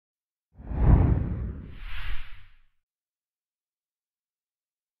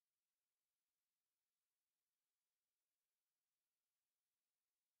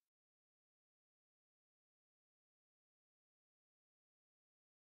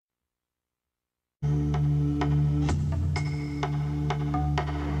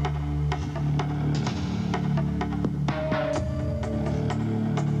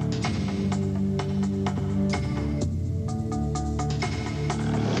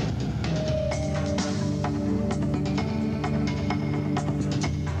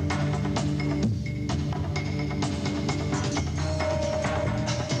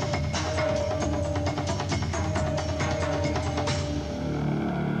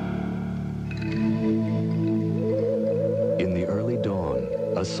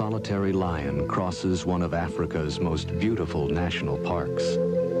a solitary lion crosses one of Africa's most beautiful national parks.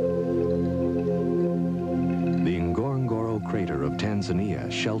 The Ngorongoro crater of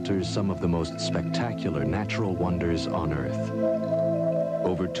Tanzania shelters some of the most spectacular natural wonders on Earth.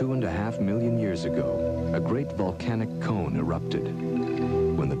 Over 2.5 million years ago, a great volcanic cone erupted.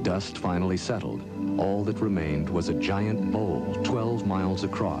 When the dust finally settled, all that remained was a giant bowl 12 miles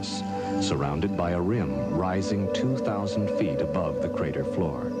across, surrounded by a rim rising 2,000 feet above the crater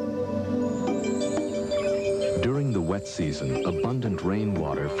floor. During the wet season, abundant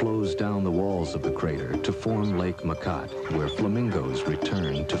rainwater flows down the walls of the crater to form Lake Makat, where flamingos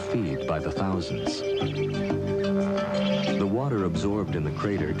return to feed by the thousands. The water absorbed in the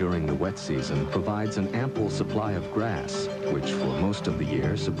crater during the wet season provides an ample supply of grass, which for most of the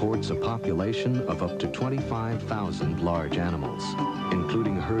year supports a population of up to 25,000 large animals,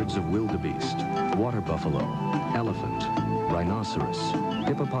 including herds of wildebeest, water buffalo, elephant, rhinoceros,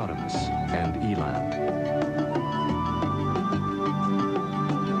 hippopotamus, and eland.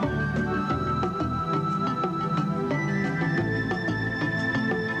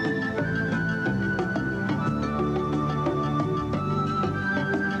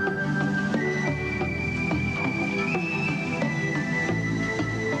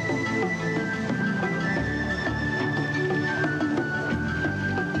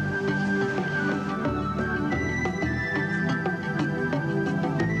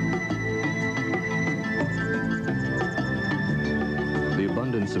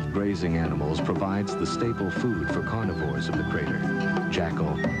 Of grazing animals provides the staple food for carnivores of the crater: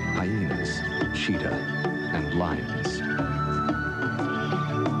 jackal, hyenas, cheetah, and lions.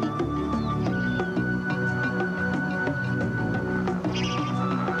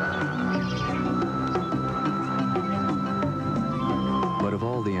 But of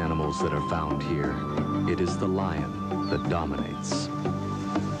all the animals that are found here, it is the lion that dominates.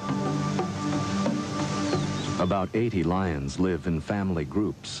 About 80 lions live in family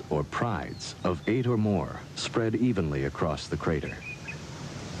groups, or prides, of 8 or more, spread evenly across the crater.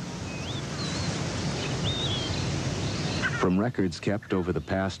 From records kept over the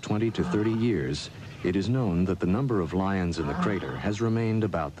past 20 to 30 years, it is known that the number of lions in the crater has remained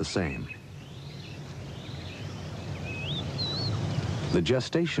about the same. The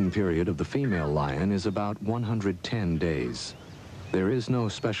gestation period of the female lion is about 110 days. There is no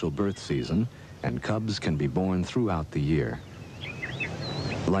special birth season, and cubs can be born throughout the year.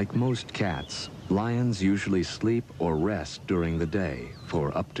 Like most cats, lions usually sleep or rest during the day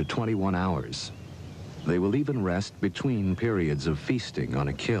for up to 21 hours. They will even rest between periods of feasting on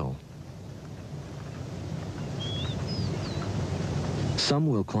a kill. Some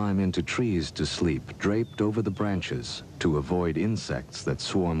will climb into trees to sleep, draped over the branches, to avoid insects that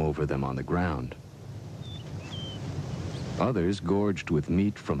swarm over them on the ground. Others, gorged with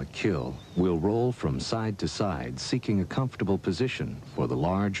meat from a kill, will roll from side to side, seeking a comfortable position for the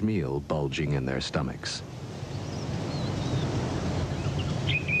large meal bulging in their stomachs.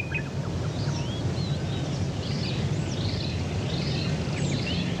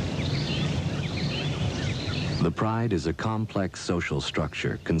 The pride is a complex social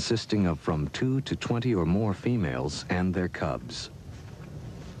structure consisting of from 2 to 20 or more females and their cubs.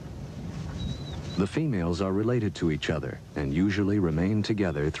 The females are related to each other and usually remain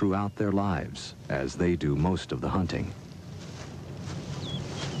together throughout their lives, as they do most of the hunting.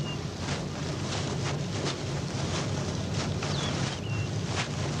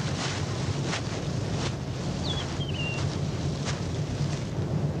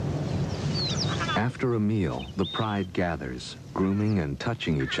 After a meal, the pride gathers, grooming and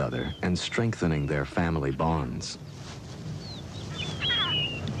touching each other and strengthening their family bonds.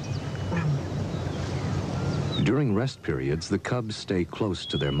 During rest periods, the cubs stay close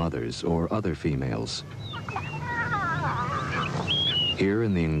to their mothers or other females. Here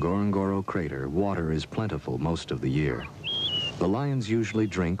in the Ngorongoro crater, water is plentiful most of the year. The lions usually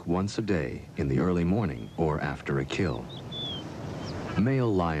drink once a day, in the early morning or after a kill.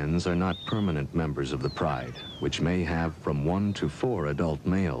 Male lions are not permanent members of the pride, which may have from 1 to 4 adult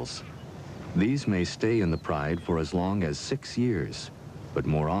males. These may stay in the pride for as long as 6 years, but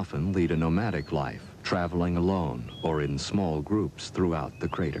more often lead a nomadic life, traveling alone or in small groups throughout the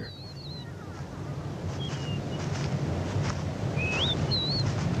crater.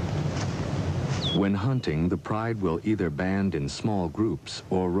 When hunting, the pride will either band in small groups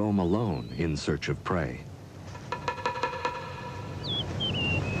or roam alone in search of prey.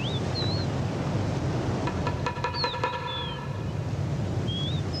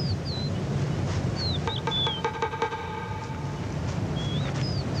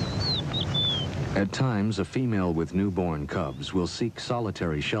 At times, a female with newborn cubs will seek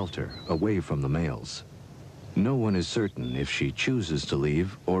solitary shelter away from the males. No one is certain if she chooses to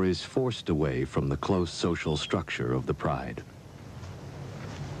leave or is forced away from the close social structure of the pride.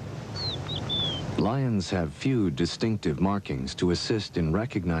 Lions have few distinctive markings to assist in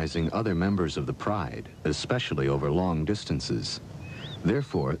recognizing other members of the pride, especially over long distances.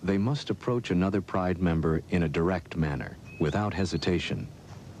 Therefore, they must approach another pride member in a direct manner, without hesitation.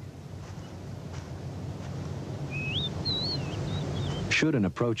 Should an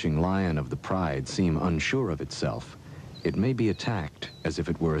approaching lion of the pride seem unsure of itself, it may be attacked as if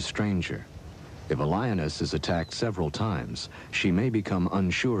it were a stranger. If a lioness is attacked several times, she may become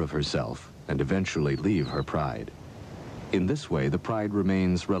unsure of herself and eventually leave her pride. In this way, the pride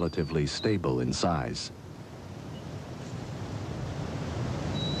remains relatively stable in size.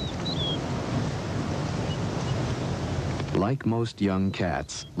 Like most young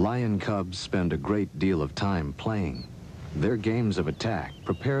cats, lion cubs spend a great deal of time playing. Their games of attack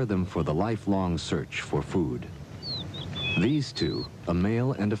prepare them for the lifelong search for food. These two, a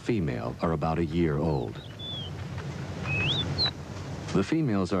male and a female, are about a year old. The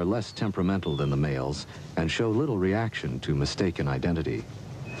females are less temperamental than the males and show little reaction to mistaken identity.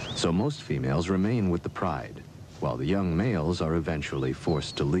 So most females remain with the pride, while the young males are eventually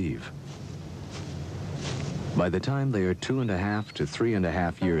forced to leave. By the time they are 2.5 to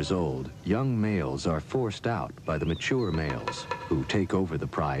 3.5 years old, young males are forced out by the mature males, who take over the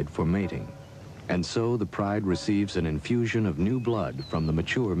pride for mating. And so the pride receives an infusion of new blood from the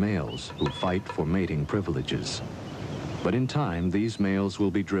mature males, who fight for mating privileges. But in time, these males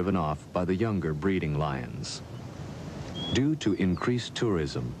will be driven off by the younger breeding lions. Due to increased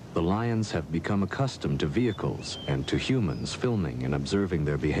tourism, the lions have become accustomed to vehicles and to humans filming and observing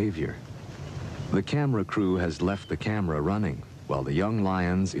their behavior. The camera crew has left the camera running while the young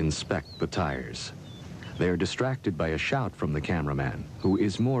lions inspect the tires. They are distracted by a shout from the cameraman, who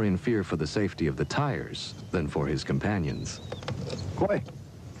is more in fear for the safety of the tires than for his companions. Koi.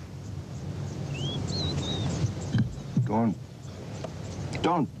 Don't.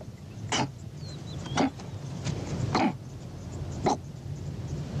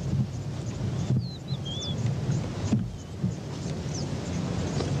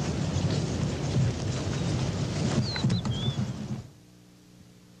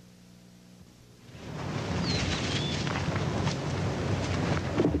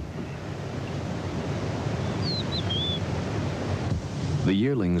 The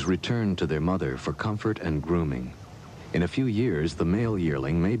yearlings return to their mother for comfort and grooming. In a few years, the male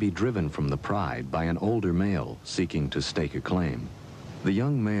yearling may be driven from the pride by an older male seeking to stake a claim. The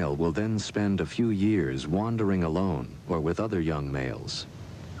young male will then spend a few years wandering alone or with other young males.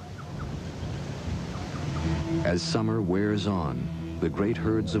 As summer wears on, the great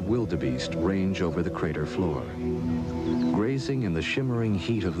herds of wildebeest range over the crater floor. Grazing in the shimmering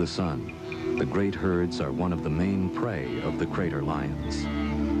heat of the sun, the great herds are one of the main prey of the crater lions.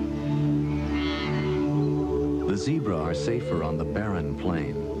 The zebra are safer on the barren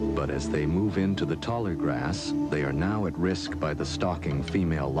plain, but as they move into the taller grass, they are now at risk by the stalking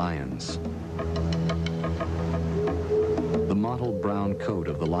female lions. The mottled brown coat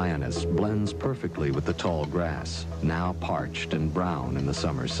of the lioness blends perfectly with the tall grass, now parched and brown in the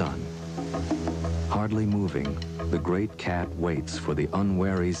summer sun. Hardly moving, the great cat waits for the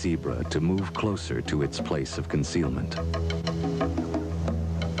unwary zebra to move closer to its place of concealment.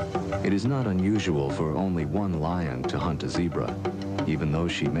 It is not unusual for only one lion to hunt a zebra. Even though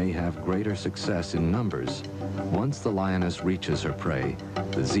she may have greater success in numbers, once the lioness reaches her prey,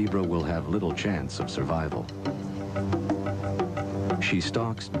 the zebra will have little chance of survival. She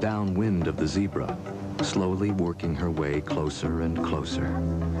stalks downwind of the zebra, slowly working her way closer and closer.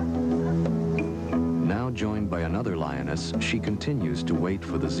 Now joined by another lioness, she continues to wait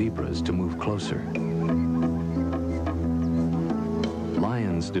for the zebras to move closer.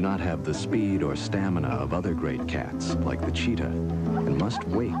 Lions do not have the speed or stamina of other great cats, like the cheetah, and must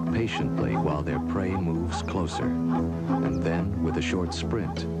wait patiently while their prey moves closer, and then, with a short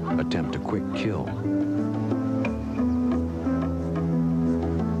sprint, attempt a quick kill.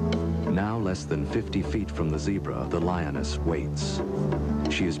 Now less than 50 feet from the zebra, the lioness waits.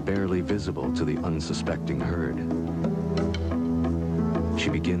 She is barely visible to the unsuspecting herd. She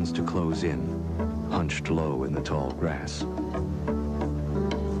begins to close in, hunched low in the tall grass.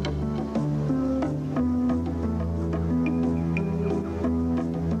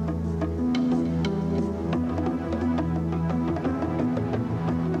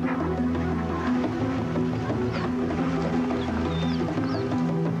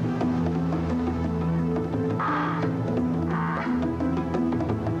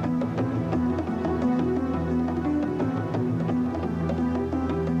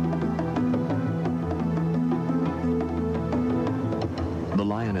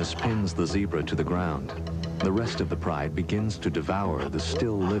 lioness pins the zebra to the ground. The rest of the pride begins to devour the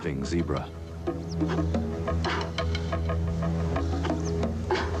still living zebra.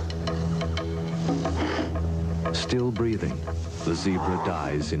 Still breathing, the zebra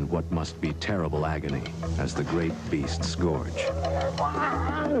dies in what must be terrible agony as the great beasts gorge.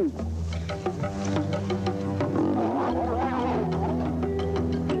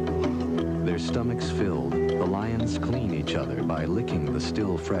 Their stomachs filled, the lions clean each other by licking the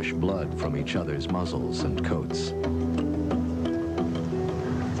still fresh blood from each other's muzzles and coats.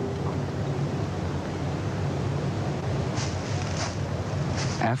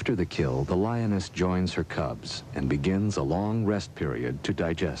 After the kill, the lioness joins her cubs and begins a long rest period to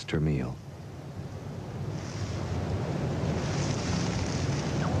digest her meal.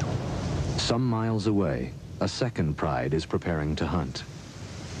 Some miles away, a second pride is preparing to hunt.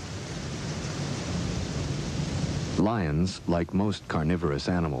 Lions, like most carnivorous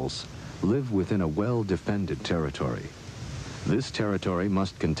animals, live within a well-defended territory. This territory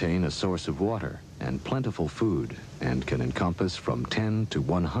must contain a source of water and plentiful food, and can encompass from 10 to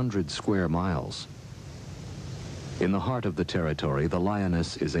 100 square miles. In the heart of the territory, the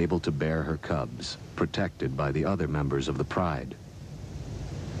lioness is able to bear her cubs, protected by the other members of the pride.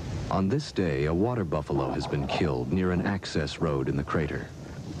 On this day, a water buffalo has been killed near an access road in the crater.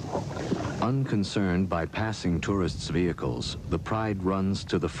 Unconcerned by passing tourists' vehicles, the pride runs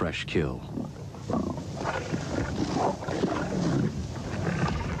to the fresh kill.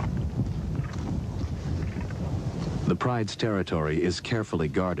 The pride's territory is carefully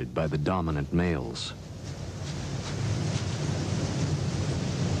guarded by the dominant males.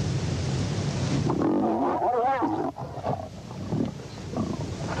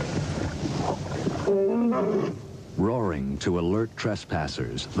 Roaring to alert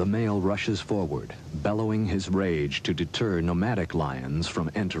trespassers, the male rushes forward, bellowing his rage to deter nomadic lions from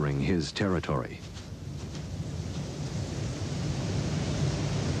entering his territory.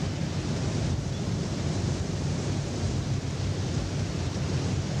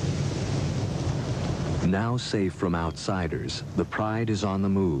 Now safe from outsiders, the pride is on the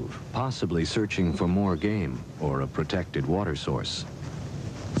move, possibly searching for more game or a protected water source.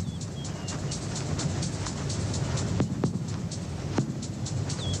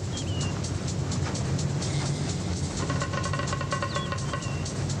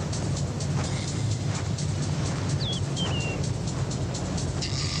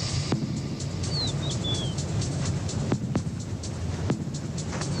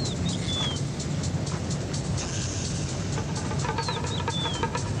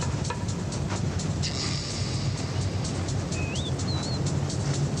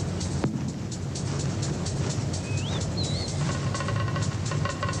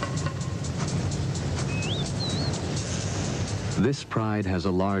 This pride has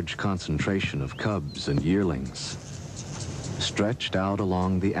a large concentration of cubs and yearlings. Stretched out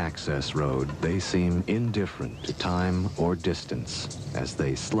along the access road, they seem indifferent to time or distance as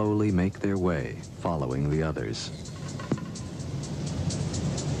they slowly make their way, following the others.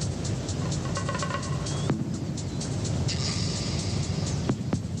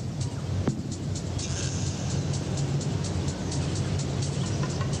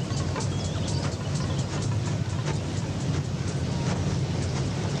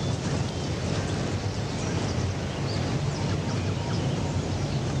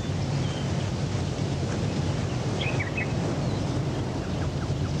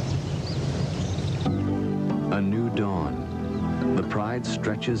 A new dawn. The pride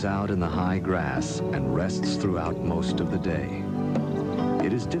stretches out in the high grass and rests throughout most of the day.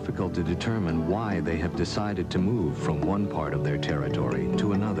 It is difficult to determine why they have decided to move from one part of their territory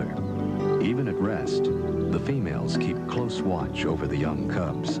to another. Even at rest, the females keep close watch over the young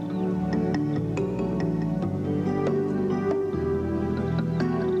cubs.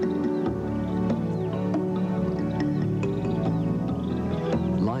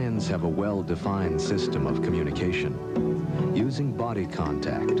 Have a well-defined system of communication. Using body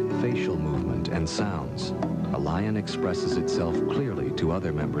contact, facial movement, and sounds, a lion expresses itself clearly to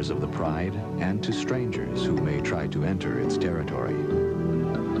other members of the pride and to strangers who may try to enter its territory.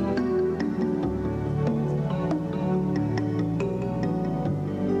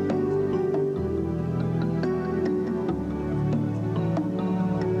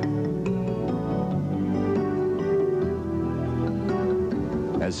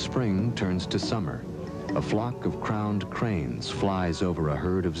 As spring turns to summer, a flock of crowned cranes flies over a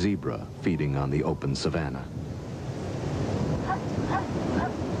herd of zebra feeding on the open savanna.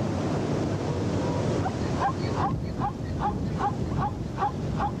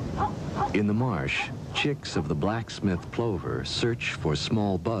 In the marsh, Chicks of the blacksmith plover search for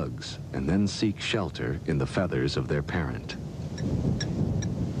small bugs and then seek shelter in the feathers of their parent.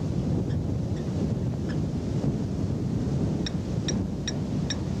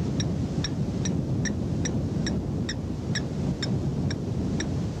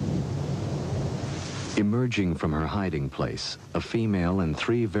 Emerging from her hiding place, a female and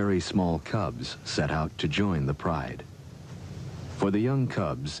 3 very small cubs set out to join the pride. For the young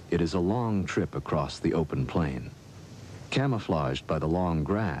cubs, it is a long trip across the open plain. Camouflaged by the long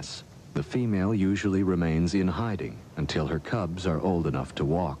grass, the female usually remains in hiding until her cubs are old enough to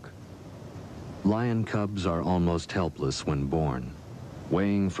walk. Lion cubs are almost helpless when born.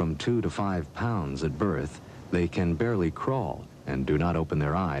 Weighing from 2 to 5 pounds at birth, they can barely crawl and do not open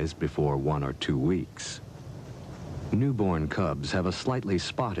their eyes before 1 or 2 weeks. Newborn cubs have a slightly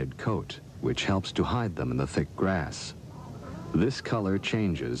spotted coat, which helps to hide them in the thick grass. This color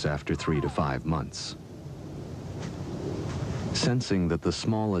changes after 3 to 5 months. Sensing that the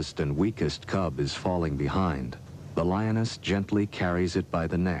smallest and weakest cub is falling behind, the lioness gently carries it by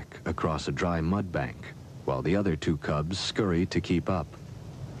the neck across a dry mud bank, while the other 2 cubs scurry to keep up.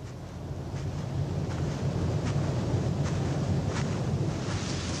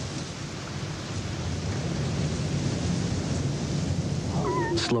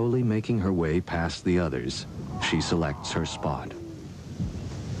 Slowly making her way past the others, she selects her spot.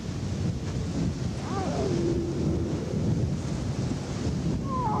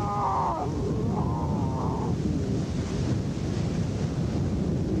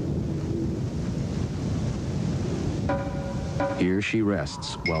 Here she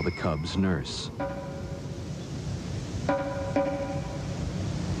rests while the cubs nurse.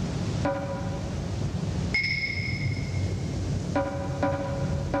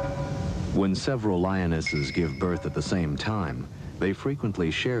 When several lionesses give birth at the same time, they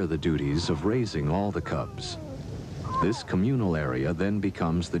frequently share the duties of raising all the cubs. This communal area then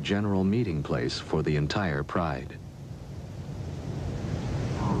becomes the general meeting place for the entire pride.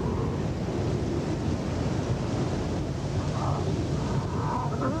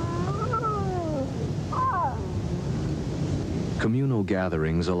 Communal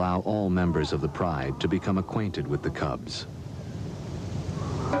gatherings allow all members of the pride to become acquainted with the cubs.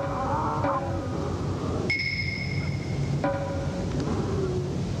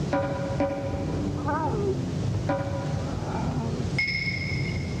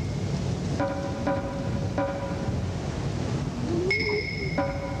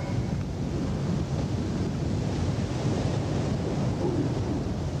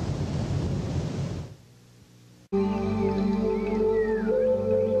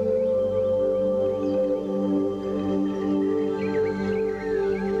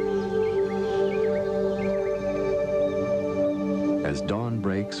 As dawn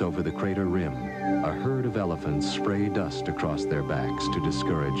breaks over the crater rim, a herd of elephants spray dust across their backs to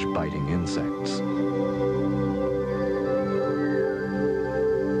discourage biting insects.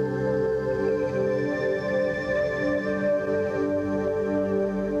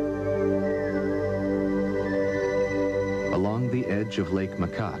 Along the edge of Lake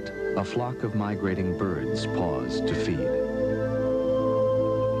Makat, a flock of migrating birds pause to feed.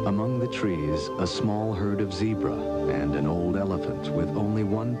 Among the trees, a small herd of zebra and an old elephant with only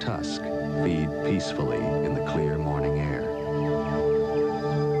 1 tusk feed peacefully in the clear morning air.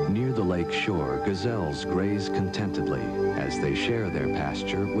 Near the lake shore, gazelles graze contentedly as they share their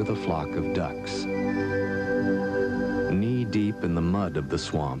pasture with a flock of ducks. Knee-deep in the mud of the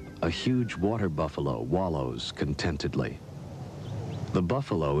swamp, a huge water buffalo wallows contentedly. The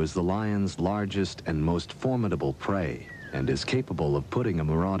buffalo is the lion's largest and most formidable prey, and is capable of putting a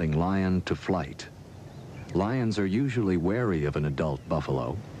marauding lion to flight. Lions are usually wary of an adult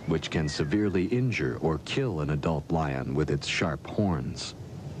buffalo, which can severely injure or kill an adult lion with its sharp horns.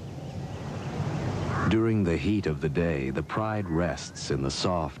 During the heat of the day, the pride rests in the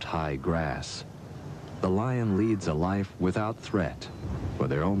soft, high grass. The lion leads a life without threat, for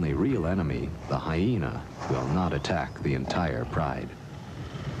their only real enemy, the hyena, will not attack the entire pride.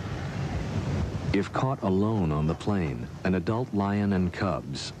 If caught alone on the plain, an adult lion and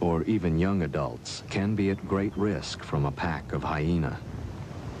cubs, or even young adults, can be at great risk from a pack of hyena.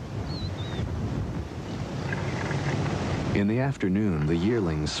 In the afternoon, the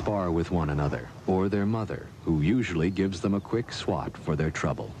yearlings spar with one another, or their mother, who usually gives them a quick swat for their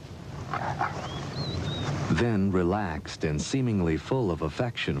trouble. Then, relaxed and seemingly full of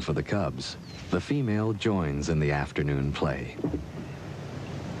affection for the cubs, the female joins in the afternoon play.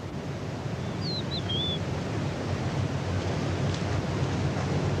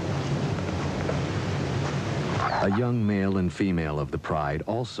 A young male and female of the pride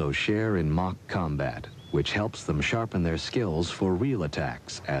also share in mock combat, which helps them sharpen their skills for real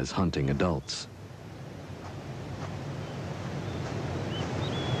attacks as hunting adults.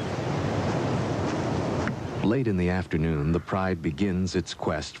 Late in the afternoon, the pride begins its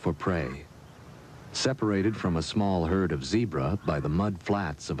quest for prey. Separated from a small herd of zebra by the mud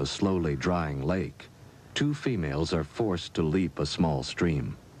flats of a slowly drying lake, two females are forced to leap a small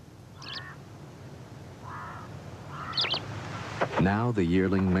stream. Now the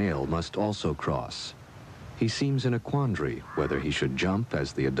yearling male must also cross. He seems in a quandary whether he should jump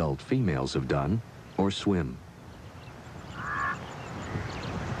as the adult females have done or swim.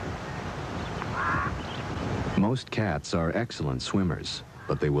 Most cats are excellent swimmers,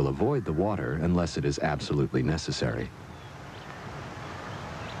 but they will avoid the water unless it is absolutely necessary.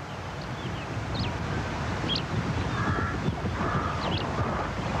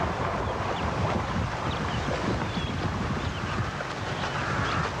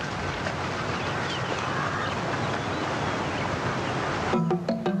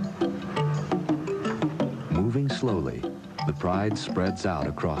 Moving slowly, the pride spreads out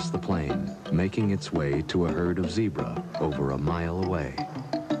across the plain, making its way to a herd of zebra over a mile away.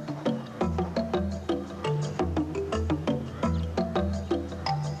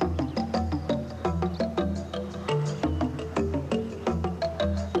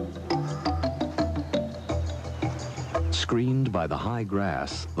 Screened by the high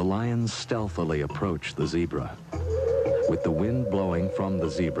grass, the lions stealthily approach the zebra. With the wind blowing from the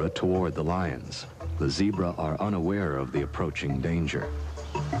zebra toward the lions, the zebra are unaware of the approaching danger.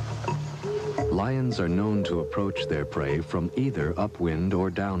 Lions are known to approach their prey from either upwind or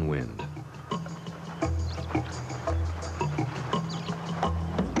downwind.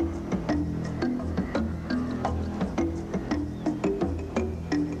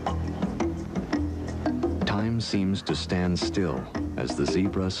 Time seems to stand still as the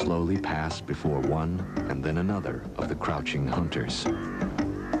zebra slowly pass before one and then another of the crouching hunters.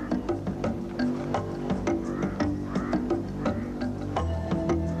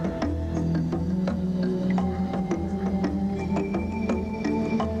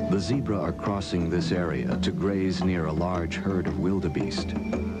 The zebra are crossing this area to graze near a large herd of wildebeest.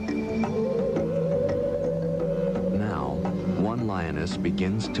 Now, one lioness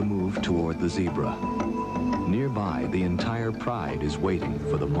begins to move toward the zebra. Nearby, the entire pride is waiting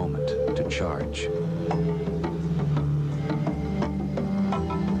for the moment to charge.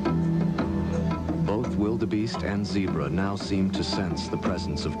 Both wildebeest and zebra now seem to sense the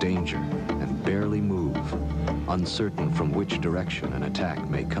presence of danger and barely move, uncertain from which direction an attack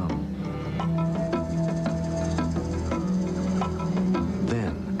may come.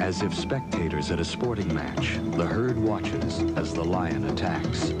 Then, as if spectators at a sporting match, the herd watches as the lion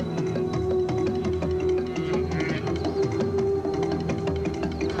attacks.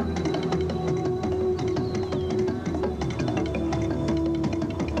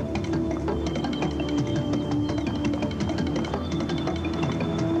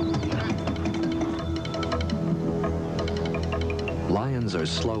 Lions are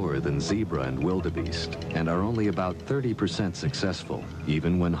slower than zebra and wildebeest and are only about 30% successful,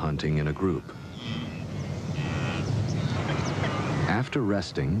 even when hunting in a group. After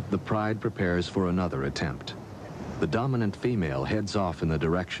resting, the pride prepares for another attempt. The dominant female heads off in the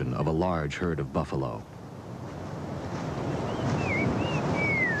direction of a large herd of buffalo.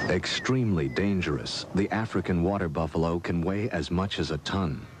 Extremely dangerous, the African water buffalo can weigh as much as a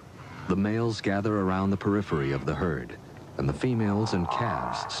ton. The males gather around the periphery of the herd, and the females and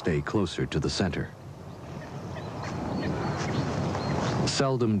calves stay closer to the center.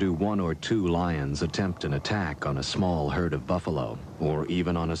 Seldom do one or two lions attempt an attack on a small herd of buffalo, or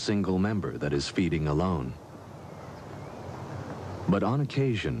even on a single member that is feeding alone. But on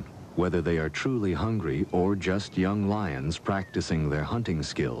occasion, whether they are truly hungry or just young lions practicing their hunting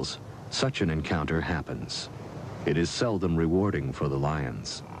skills, such an encounter happens. It is seldom rewarding for the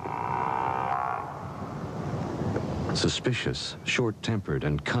lions. Suspicious, short-tempered,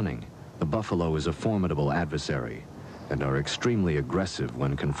 and cunning, the buffalo is a formidable adversary and are extremely aggressive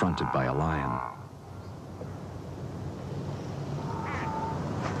when confronted by a lion.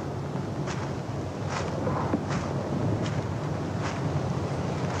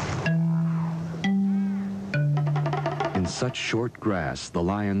 In such short grass, the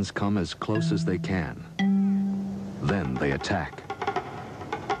lions come as close as they can. Then they attack.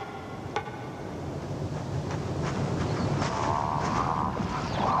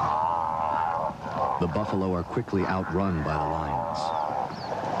 The buffalo are quickly outrun by the lions.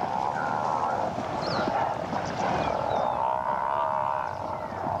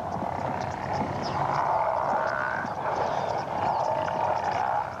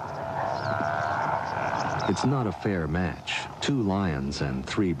 It's not a fair match. 2 lions and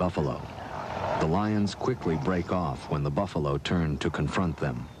 3 buffalo. The lions quickly break off when the buffalo turn to confront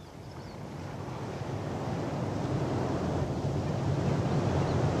them.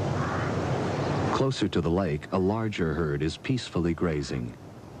 Closer to the lake, a larger herd is peacefully grazing.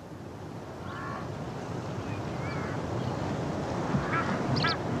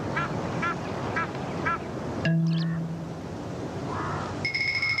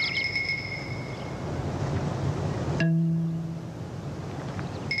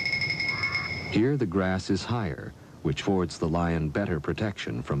 Here the grass is higher, which affords the lion better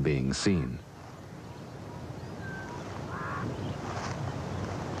protection from being seen.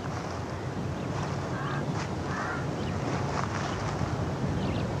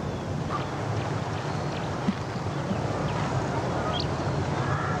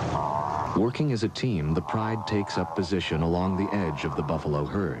 Working as a team, the pride takes up position along the edge of the buffalo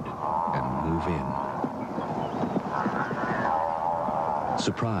herd and move in.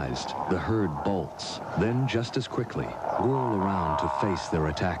 Surprised, the herd bolts, then just as quickly, whirl around to face their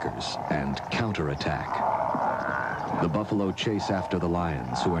attackers and counterattack. The buffalo chase after the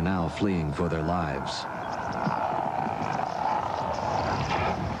lions, who are now fleeing for their lives.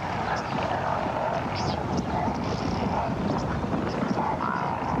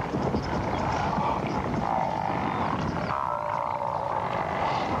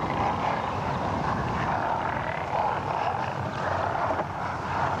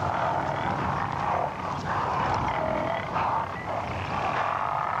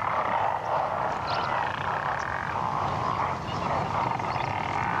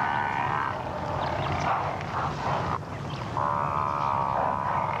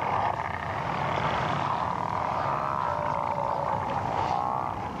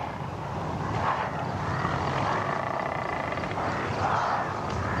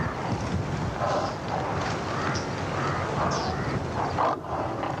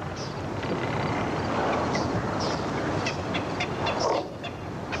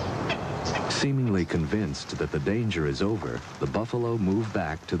 Seemingly convinced that the danger is over, the buffalo move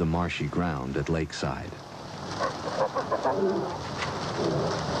back to the marshy ground at lakeside.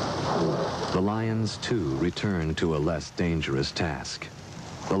 The lions, too, return to a less dangerous task.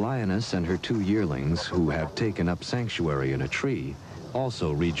 The lioness and her 2 yearlings, who have taken up sanctuary in a tree,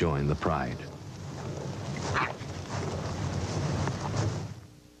 also rejoin the pride.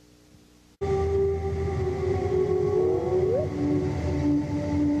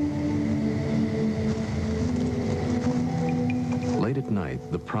 Late at night,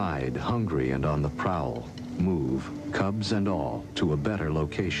 the pride, hungry and on the prowl, move, cubs and all, to a better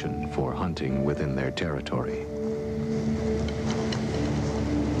location for hunting within their territory.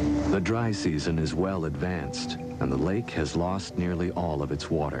 The dry season is well advanced, and the lake has lost nearly all of its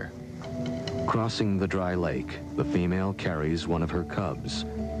water. Crossing the dry lake, the female carries one of her cubs,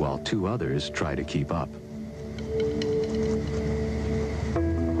 while 2 others try to keep up.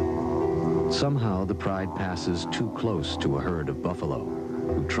 Somehow, the pride passes too close to a herd of buffalo,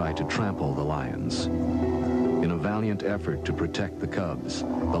 who try to trample the lions. In a valiant effort to protect the cubs,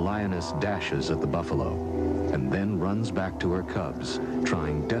 the lioness dashes at the buffalo, and then runs back to her cubs,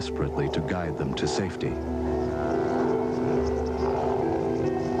 trying desperately to guide them to safety.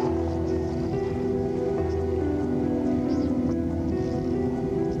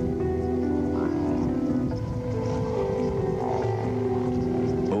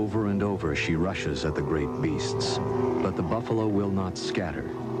 She rushes at the great beasts, but the buffalo will not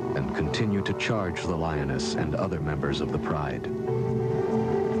scatter and continue to charge the lioness and other members of the pride.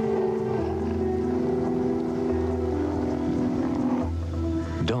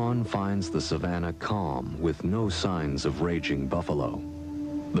 Dawn finds the savanna calm with no signs of raging buffalo.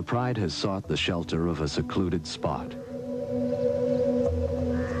 The pride has sought the shelter of a secluded spot.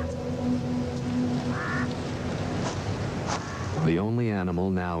 The only animal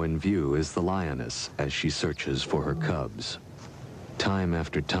now in view is the lioness as she searches for her cubs. Time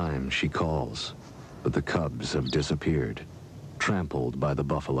after time she calls, but the cubs have disappeared, trampled by the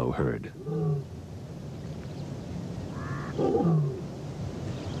buffalo herd.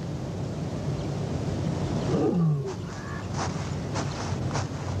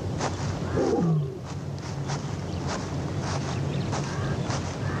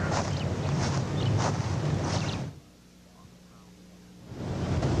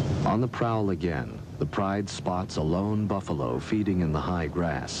 On the prowl again, the pride spots a lone buffalo feeding in the high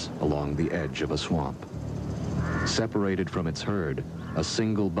grass along the edge of a swamp. Separated from its herd, a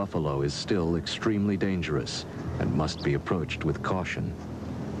single buffalo is still extremely dangerous and must be approached with caution.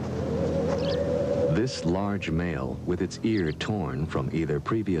 This large male, with its ear torn from either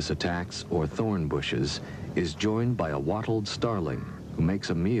previous attacks or thorn bushes, is joined by a wattled starling who makes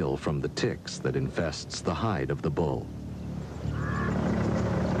a meal from the ticks that infests the hide of the bull.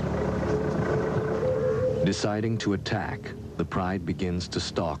 Deciding to attack, the pride begins to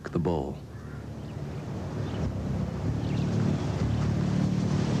stalk the bull.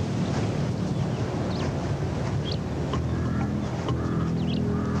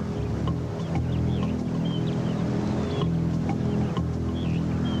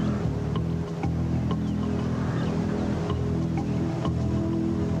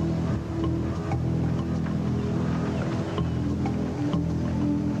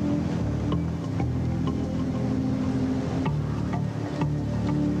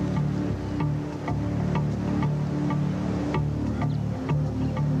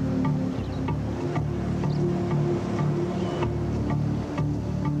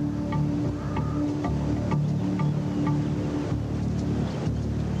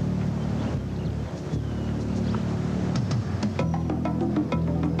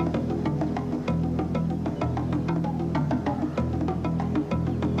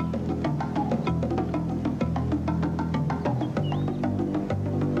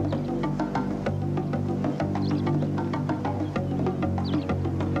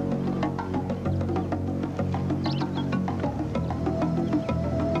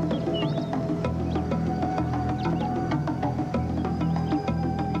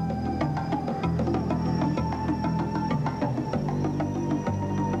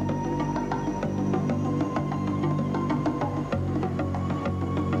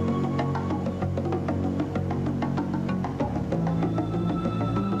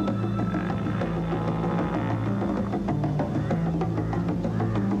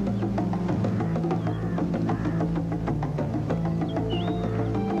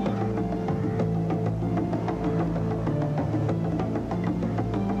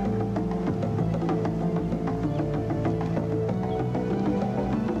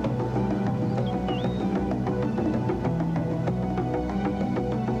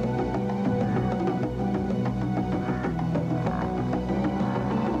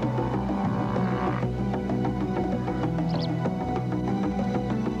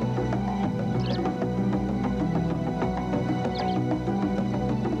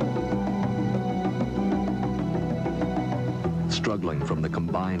 Struggling from the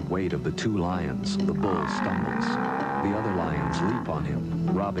combined weight of the two lions, the bull stumbles. The other lions leap on him,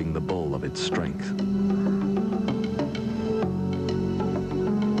 robbing the bull of its strength.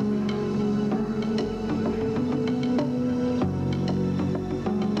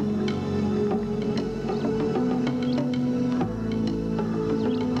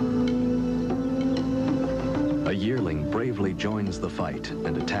 A yearling bravely joins the fight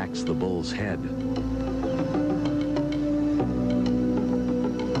and attacks the bull's head.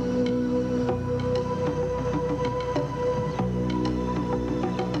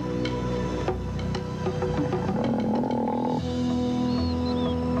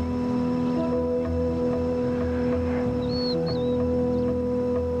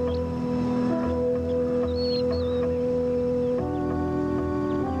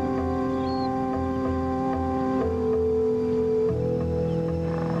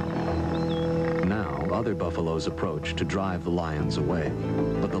 Other buffaloes approach to drive the lions away,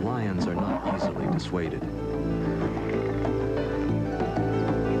 but the lions are not easily dissuaded.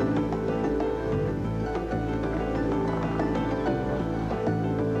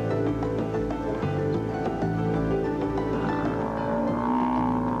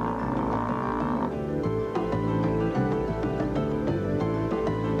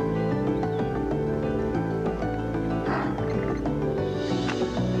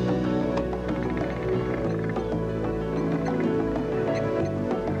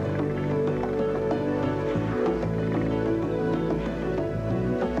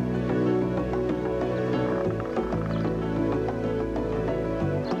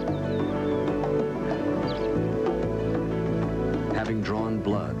 Having drawn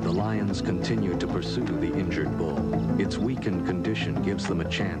blood, the lions continue to pursue the injured bull. Its weakened condition gives them a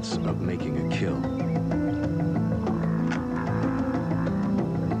chance of making a kill.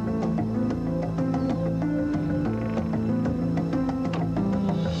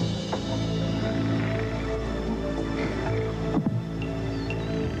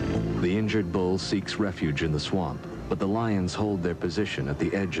 The injured bull seeks refuge in the swamp, but the lions hold their position at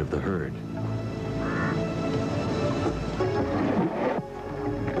the edge of the herd.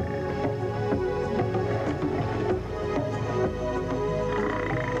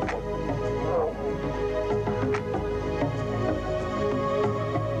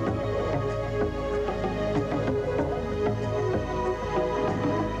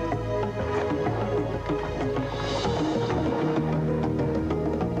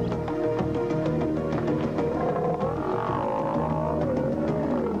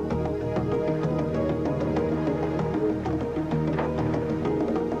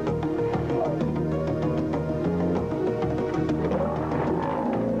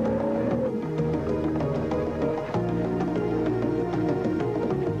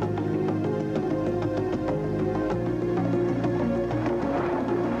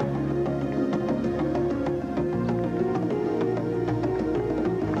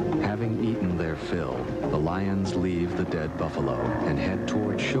 buffalo and head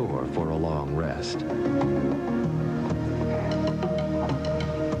toward shore for a long rest.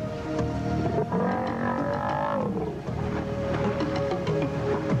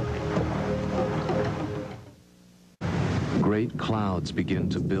 Great clouds begin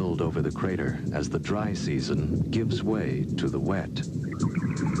to build over the crater as the dry season gives way to the wet.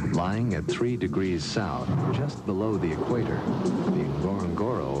 Lying at 3 degrees south, just below the equator, the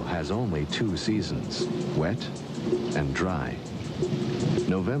Ngorongoro has only 2 seasons, wet and dry.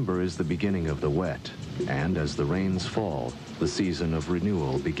 November is the beginning of the wet, and as the rains fall, the season of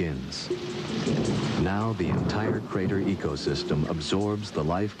renewal begins. Now the entire crater ecosystem absorbs the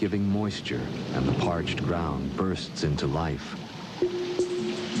life-giving moisture, and the parched ground bursts into life.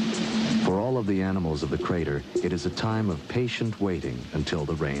 For all of the animals of the crater, it is a time of patient waiting until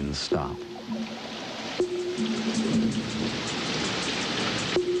the rains stop.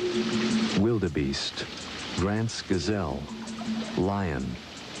 Wildebeest, Grant's gazelle, lion,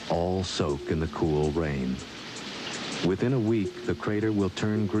 all soak in the cool rain. Within a week, the crater will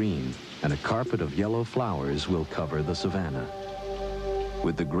turn green, and a carpet of yellow flowers will cover the savanna.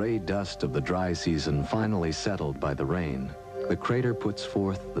 With the gray dust of the dry season finally settled by the rain, the crater puts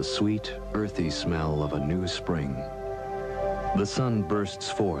forth the sweet, earthy smell of a new spring. The sun bursts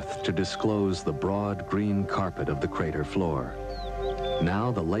forth to disclose the broad green carpet of the crater floor.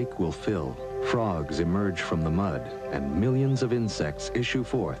 Now the lake will fill, frogs emerge from the mud, and millions of insects issue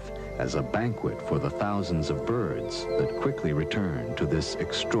forth as a banquet for the thousands of birds that quickly return to this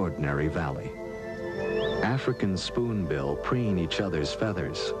extraordinary valley. African spoonbill preen each other's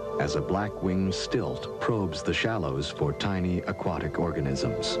feathers as a black-winged stilt probes the shallows for tiny aquatic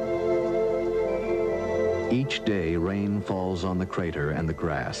organisms. Each day, rain falls on the crater and the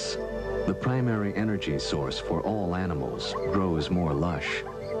grass. The primary energy source for all animals grows more lush.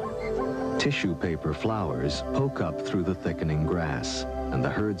 Tissue paper flowers poke up through the thickening grass, and the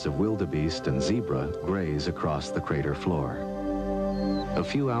herds of wildebeest and zebra graze across the crater floor. A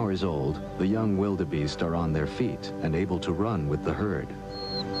few hours old, the young wildebeest are on their feet and able to run with the herd.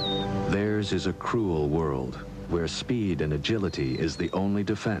 Theirs is a cruel world, where speed and agility is the only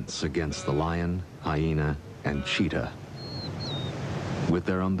defense against the lion, hyena, and cheetah. With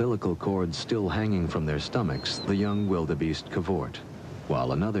their umbilical cords still hanging from their stomachs, the young wildebeest cavort,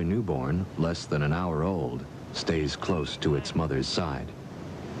 while another newborn, less than an hour old, stays close to its mother's side.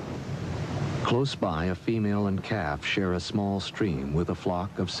 Close by, a female and calf share a small stream with a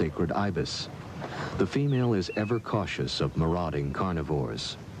flock of sacred ibis. The female is ever cautious of marauding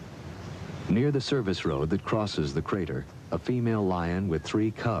carnivores. Near the service road that crosses the crater, a female lion with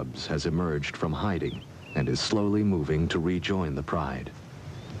 3 cubs has emerged from hiding and is slowly moving to rejoin the pride.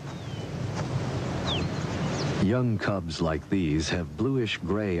 Young cubs like these have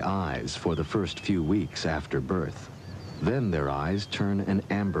bluish-gray eyes for the first few weeks after birth. Then their eyes turn an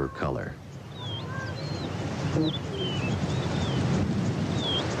amber color.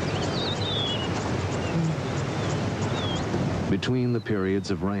 Between the periods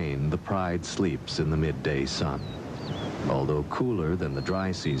of rain, the pride sleeps in the midday sun. Although cooler than the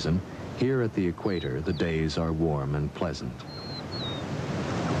dry season, here at the equator, the days are warm and pleasant.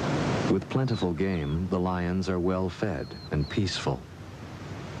 With plentiful game, the lions are well fed and peaceful.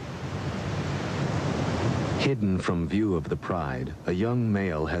 Hidden from view of the pride, a young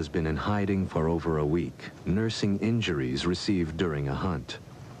male has been in hiding for over a week, nursing injuries received during a hunt.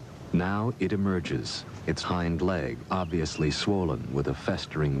 Now it emerges, its hind leg obviously swollen with a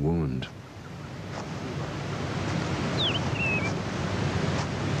festering wound.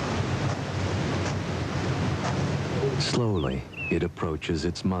 Slowly, it approaches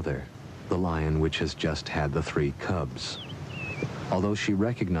its mother, the lion which has just had the 3 cubs. Although she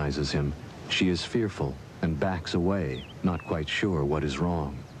recognizes him, she is fearful and backs away, not quite sure what is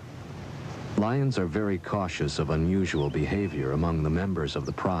wrong. Lions are very cautious of unusual behavior among the members of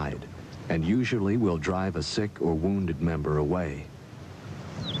the pride, and usually will drive a sick or wounded member away.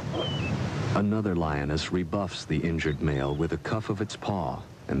 Another lioness rebuffs the injured male with a cuff of its paw,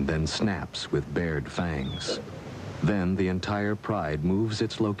 and then snaps with bared fangs. Then the entire pride moves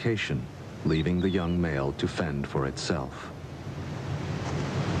its location, leaving the young male to fend for itself.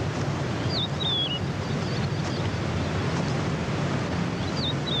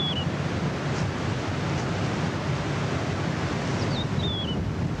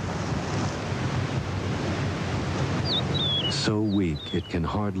 So weak it can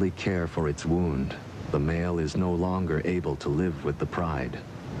hardly care for its wound, the male is no longer able to live with the pride.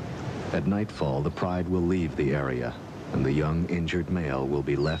 At nightfall, the pride will leave the area, and the young injured male will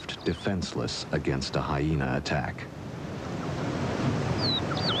be left defenseless against a hyena attack.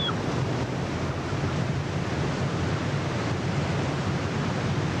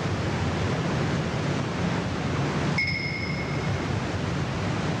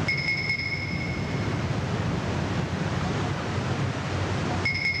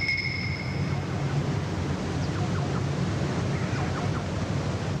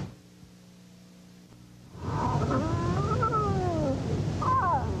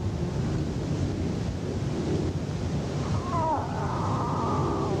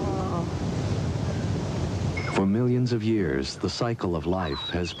 millions of years, the cycle of life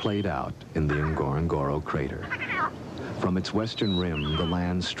has played out in the Ngorongoro crater. From its western rim, the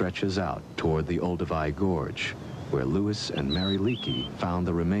land stretches out toward the Olduvai Gorge, where Lewis and Mary Leakey found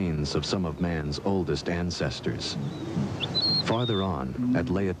the remains of some of man's oldest ancestors. Farther on, at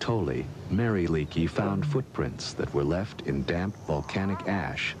Laetoli, Mary Leakey found footprints that were left in damp volcanic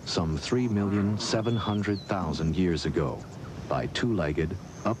ash some 3,700,000 years ago by two-legged,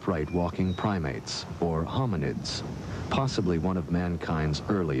 upright walking primates, or hominids, possibly one of mankind's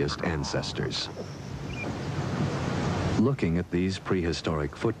earliest ancestors. Looking at these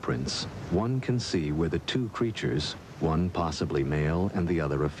prehistoric footprints, one can see where the two creatures, one possibly male and the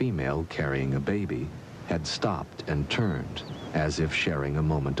other a female carrying a baby, had stopped and turned, as if sharing a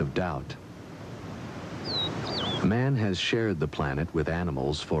moment of doubt. Man has shared the planet with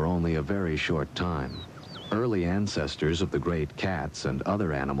animals for only a very short time. Early ancestors of the great cats and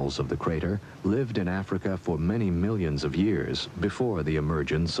other animals of the crater lived in Africa for many millions of years before the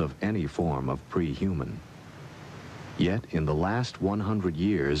emergence of any form of pre-human. Yet, in the last 100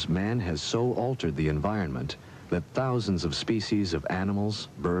 years, man has so altered the environment that thousands of species of animals,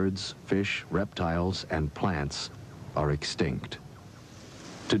 birds, fish, reptiles, and plants are extinct.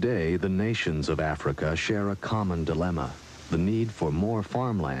 Today, the nations of Africa share a common dilemma. The need for more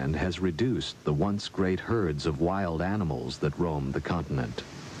farmland has reduced the once great herds of wild animals that roam the continent.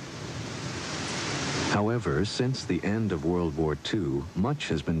 However, since the end of World War II, much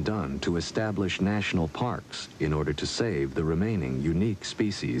has been done to establish national parks in order to save the remaining unique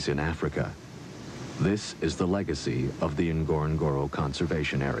species in Africa. This is the legacy of the Ngorongoro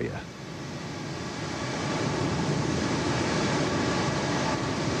Conservation Area.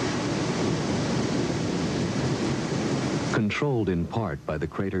 Controlled in part by the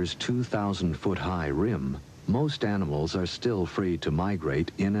crater's 2,000-foot-high rim, most animals are still free to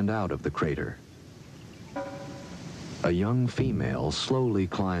migrate in and out of the crater. A young female slowly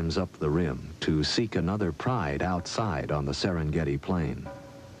climbs up the rim to seek another pride outside on the Serengeti plain.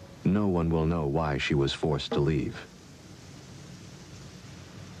 No one will know why she was forced to leave.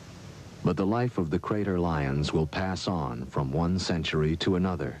 But the life of the crater lions will pass on from one century to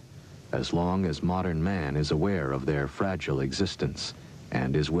another, as long as modern man is aware of their fragile existence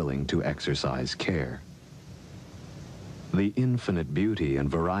and is willing to exercise care. The infinite beauty and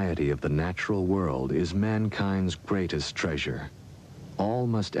variety of the natural world is mankind's greatest treasure. All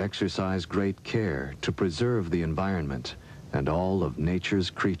must exercise great care to preserve the environment and all of nature's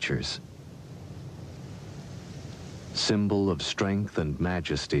creatures. Symbol of strength and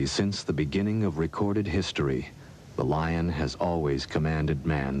majesty since the beginning of recorded history, the lion has always commanded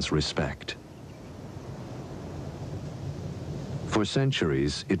man's respect. For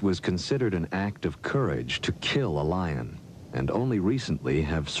centuries, it was considered an act of courage to kill a lion, and only recently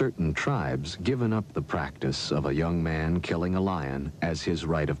have certain tribes given up the practice of a young man killing a lion as his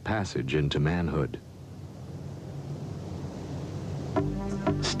rite of passage into manhood.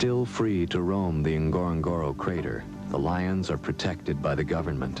 Still free to roam the Ngorongoro crater, the lions are protected by the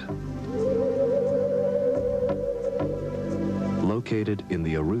government. Located in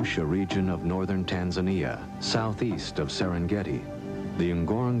the Arusha region of northern Tanzania, southeast of Serengeti, the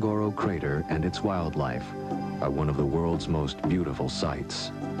Ngorongoro crater and its wildlife are one of the world's most beautiful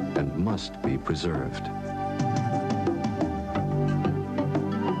sights and must be preserved.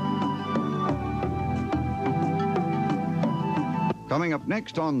 Coming up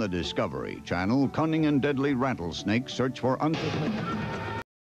next on the Discovery Channel, cunning and deadly rattlesnakes search for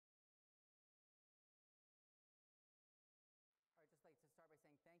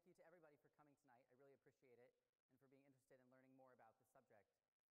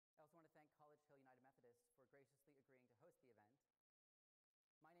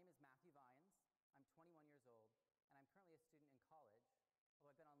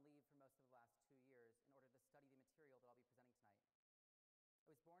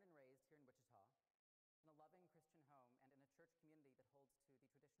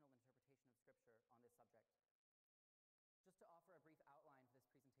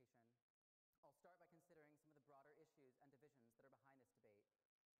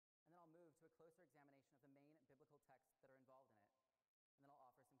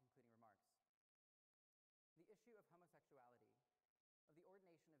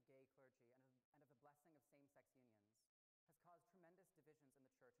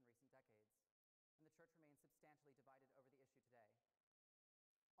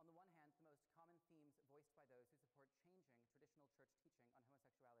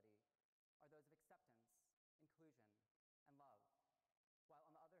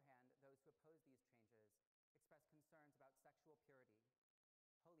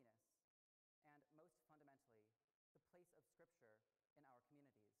Scripture in our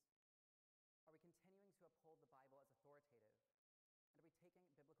communities? Are we continuing to uphold the Bible as authoritative? And are we taking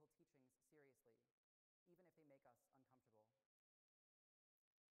biblical teachings seriously, even if they make us uncomfortable?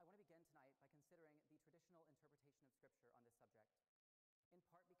 I want to begin tonight by considering the traditional interpretation of Scripture on this subject, in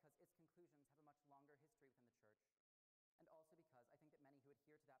part because its conclusions have a much longer history within the Church, and also because I think that many who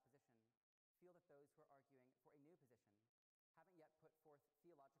adhere to that position feel that those who are arguing for a new position haven't yet put forth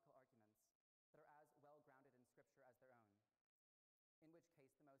theological arguments that are as well grounded in Scripture as their own, in which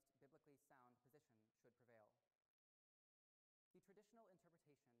case the most biblically sound position should prevail. The traditional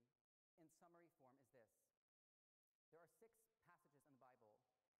interpretation, in summary form, is this. There are 6 passages in the Bible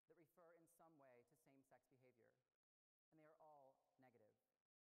that refer in some way to same-sex behavior, and they are all negative.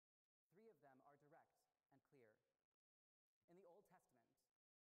 3 of them are direct and clear. In the Old Testament,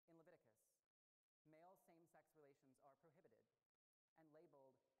 in Leviticus, male same-sex relations are prohibited and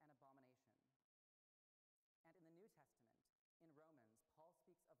labeled an abomination. And in the New Testament, in Romans, Paul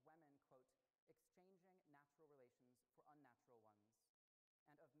speaks of women, quote, exchanging natural relations for unnatural ones,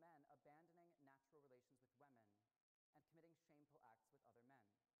 and of men abandoning natural relations with women and committing shameful acts with other men.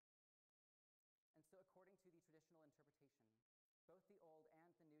 And so according to the traditional interpretation, both the Old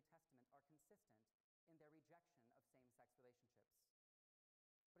and the New Testament are consistent in their rejection of same-sex relationships.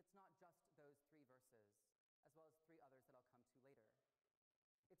 But it's not just those 3 verses, as well as 3 others that I'll come to later.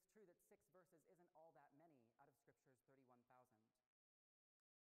 It's true that 6 verses isn't all that many out of Scripture's 31,000.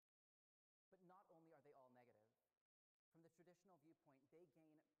 But not only are they all negative, from the traditional viewpoint, they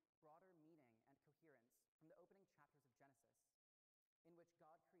gain broader meaning and coherence from the opening chapters of Genesis, in which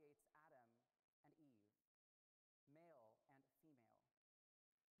God creates Adam and Eve, male and female.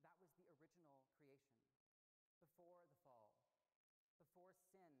 That was the original creation, before the fall, before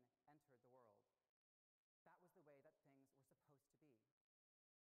sin entered the world. That was the way that things were supposed to be.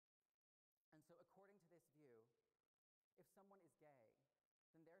 And so according to this view, if someone is gay,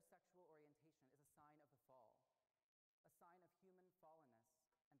 then their sexual orientation is a sign of the fall, a sign of human fallenness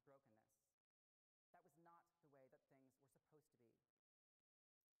and brokenness. That was not the way that things were supposed to be.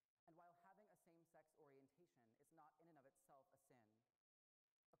 And while having a same-sex orientation is not in and of itself a sin,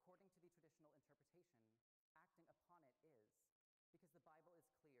 according to the traditional interpretation, acting upon it is, because the Bible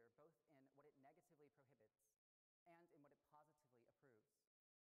is clear both in what it negatively prohibits and in what it positively approves.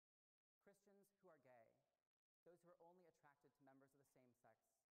 Christians who are gay, those who are only attracted to members of the same sex,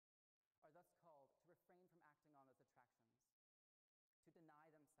 are thus called to refrain from acting on those attractions, to deny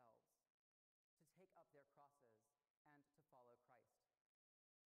themselves, to take up their crosses, and to follow Christ.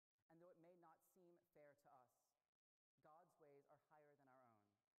 And though it may not seem fair to us, God's ways are higher than our own,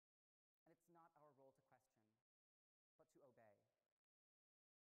 and it's not our role to question, but to obey.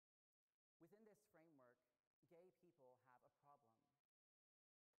 Within this framework, gay people have a problem,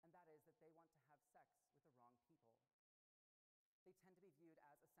 and that is that they want to have sex with the wrong people. They tend to be viewed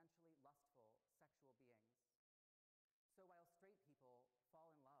as essentially lustful, sexual beings. So while straight people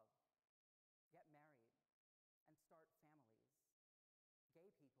fall in love, get married, and start families, gay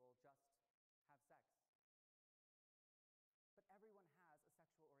people just have sex. But everyone has a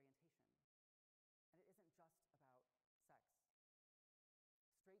sexual orientation, and it isn't just about sex.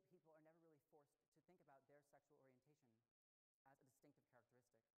 Straight people are never really forced to think about their sexual orientation as a distinctive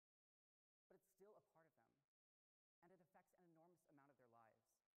characteristic, but it's still a part of them, and it affects an enormous amount of their lives.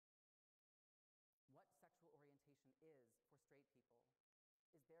 What sexual orientation is for straight people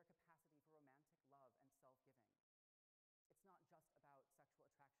is their capacity for romantic love and self-giving. It's not just about sexual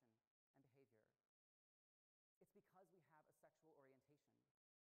attraction and behavior. It's because we have a sexual orientation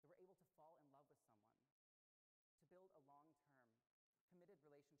that we're able to fall in love with someone, to build a long-term, committed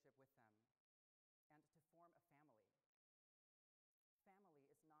relationship with them, and to form a family. Family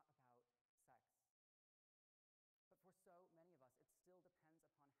is not about sex. But for so many of us, it still depends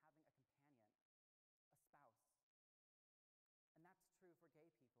upon having a companion, a spouse. And that's true for gay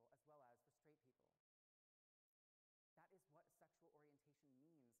people as well as for straight people. That is what sexual orientation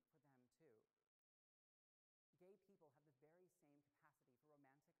means for them too. Gay people have the very same capacity for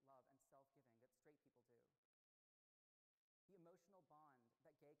romantic love and self-giving that straight people do. The emotional bond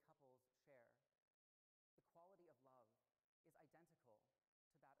that gay couples share, the quality of love, is identical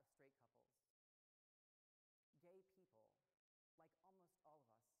to that of straight couples. Gay people, like almost all of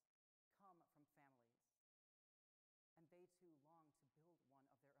us, come from families, and they too long to build one of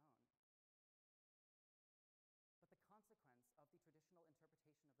their own. But the consequence of the traditional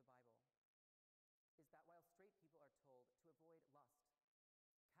interpretation of the Bible is that while straight people are told to avoid lust,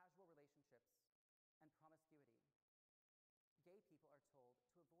 casual relationships, and promiscuity, gay people are told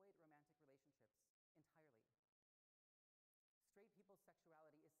to avoid romantic relationships entirely. Straight people's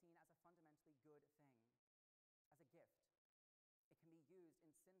sexuality is seen as a fundamentally good thing, as a gift,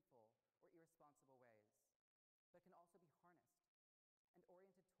 responsible ways, but can also be harnessed and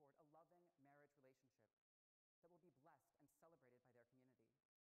oriented toward a loving marriage relationship that will be blessed and celebrated by their community.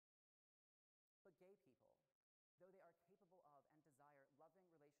 But gay people, though they are capable of and desire loving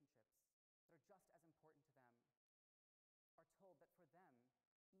relationships that are just as important to them, are told that for them,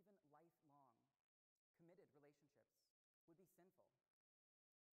 even lifelong, committed relationships would be sinful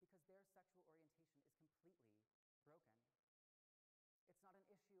because their sexual orientation is completely broken. It's not an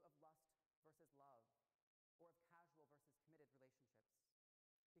issue of lust versus love or of casual versus committed relationships,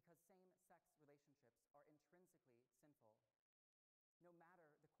 because same-sex relationships are intrinsically sinful, no matter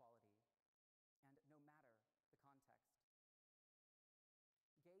the quality and no matter the context.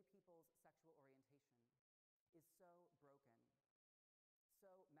 Gay people's sexual orientation is so broken, so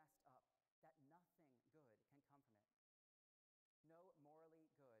messed up, that nothing good can come from it. No morally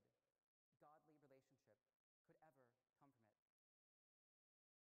good, godly relationship could ever come from it.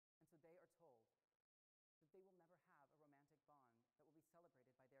 And so they are told that they will never have a romantic bond that will be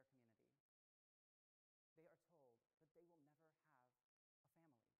celebrated by their community. They are told that they will never have a family.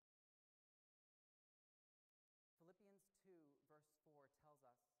 Philippians 2, verse 4 tells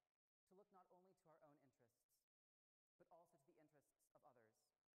us to look not only to our own interests, but also to the interests of others.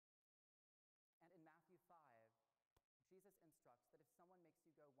 And in Matthew 5, Jesus instructs that if someone makes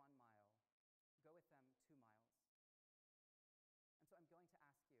you go 1 mile, go with them 2 miles. And so I'm going to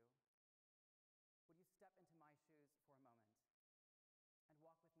ask you, would you step into my shoes for a moment and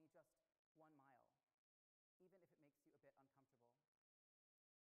walk with me just 1 mile, even if it makes you a bit uncomfortable?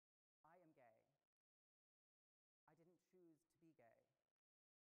 I am gay. I didn't choose to be gay.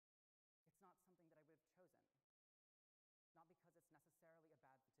 It's not something that I would have chosen, not because it's necessarily a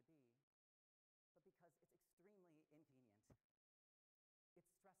bad thing to be, but because it's extremely inconvenient. It's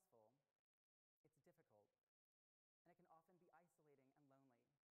stressful, it's difficult, and it can often be isolating and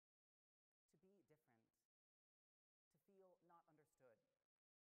lonely. To be different, to feel not understood,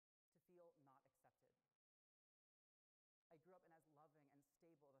 to feel not accepted. I grew up in as loving and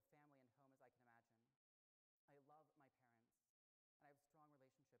stable of a family and home as I can imagine. I love my parents, and I have strong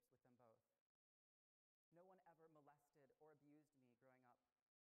relationships with them both. No one ever molested or abused me growing up.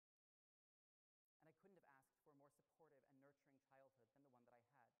 And I couldn't have asked for a more supportive and nurturing childhood than the one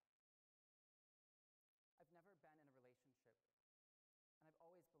that I had. I've never been in a relationship, and I've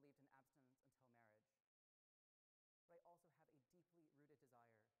always believed in abstinence until marriage. But I also have a deeply rooted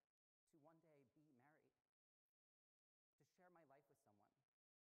desire to one day be married, to share my life with someone,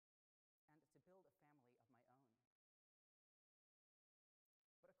 and to build a family of my own.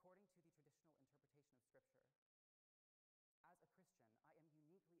 But according to the traditional interpretation of Scripture, as a Christian, I am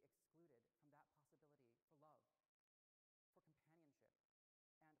uniquely excluded from that possibility for love, for companionship,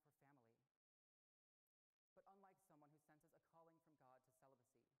 and for family. But unlike someone who senses a calling from God to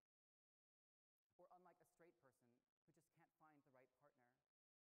celibacy, or unlike a straight person who just can't find the right partner,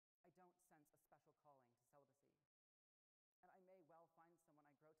 I don't sense a special calling to celibacy. And I may well find someone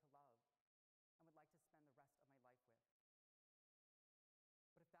I grow to love and would like to spend the rest of my life with.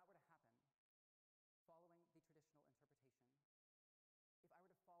 But if that were to happen, following the traditional interpretation, if I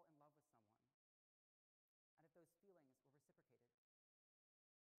were to fall in love with someone, and if those feelings were reciprocated,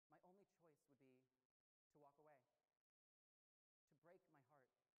 my only choice would be to walk away, to break my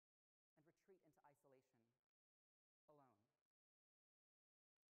heart, and retreat into isolation, alone.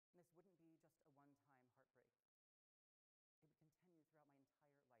 And this wouldn't be just a one-time heartbreak. It would continue throughout my entire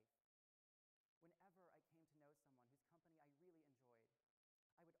life. Whenever I came to know someone whose company I really enjoyed,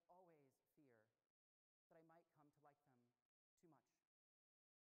 I would always fear that I might come to like them too much,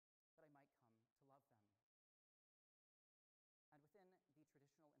 that I might come to love them. And within the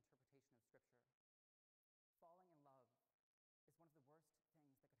traditional interpretation of Scripture, falling in love is one of the worst things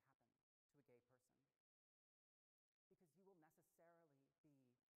that could happen to a gay person, because you will necessarily be heartbroken.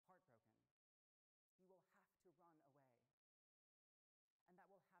 You will have to run away. And that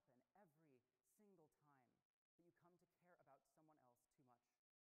will happen every single time that you come to care about someone else too much.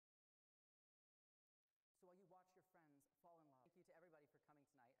 So while you watch your friends fall in love, thank you to everybody for coming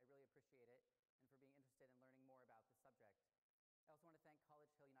tonight. I really appreciate it, and for being interested in learning more about this subject. I also want to thank College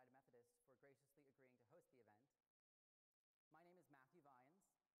Hill United Methodist for graciously agreeing to host the event. My name is Matthew Vines.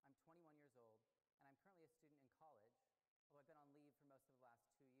 I'm 21 years old, and I'm currently a student in college, although I've been on leave for most of the last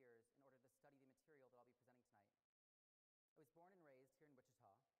 2 years in order to study the material that I'll be presenting tonight. I was born and raised here in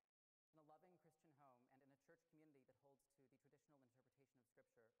Wichita, in a loving Christian home and in a church community that holds to the traditional interpretation of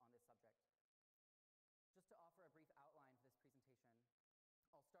Scripture on this subject. Just to offer a brief outline for this presentation,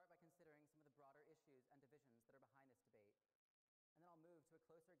 I'll start by considering some of the broader issues and divisions that are behind this debate, and then I'll move to a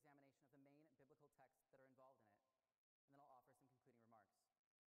closer examination of the main biblical texts that are involved in it, and then I'll offer some concluding remarks.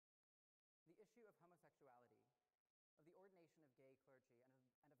 The homosexuality, of the ordination of gay clergy,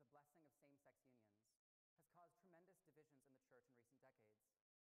 and of the blessing of same-sex unions has caused tremendous divisions in the Church in recent decades,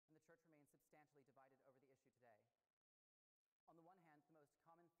 and the Church remains substantially divided over the issue today. On the one hand, the most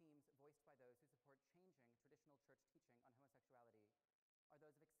common themes voiced by those who support changing traditional Church teaching on homosexuality are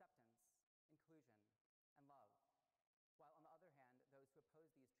those of acceptance, inclusion, and love, while on the other hand, those who oppose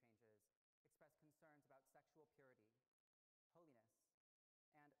these changes express concerns about sexual purity, holiness,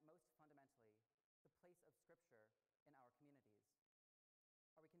 and, most fundamentally, the place of Scripture in our communities.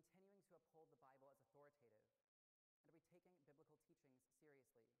 Are we continuing to uphold the Bible as authoritative, and are we taking biblical teachings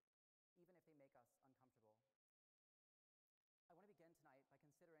seriously, even if they make us uncomfortable? I want to begin tonight by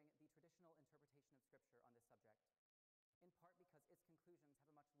considering the traditional interpretation of Scripture on this subject, in part because its conclusions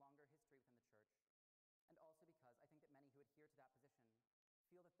have a much longer history within the Church, and also because I think that many who adhere to that position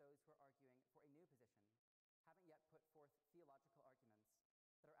feel that those who are arguing for a new position haven't yet put forth theological arguments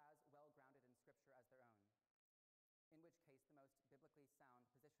that are as well-grounded in Scripture as their own, in which case the most biblically sound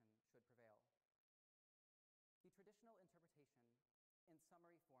position should prevail. The traditional interpretation, in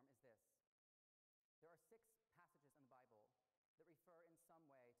summary form, is this. There are 6 passages in the Bible that refer in some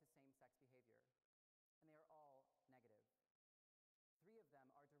way to same-sex behavior, and they are all negative. 3 of them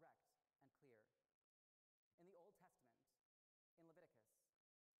are direct and clear. In the Old Testament, in Leviticus,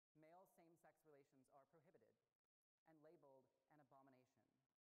 male same-sex relations are prohibited and labeled an abomination.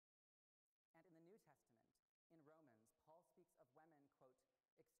 And in the New Testament, in Romans, Paul speaks of women, quote,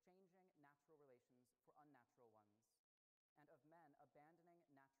 exchanging natural relations for unnatural ones, and of men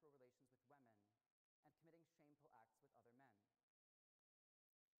abandoning natural relations with women and committing shameful acts with other men.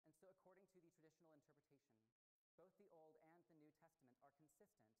 And so according to the traditional interpretation, both the Old and the New Testament are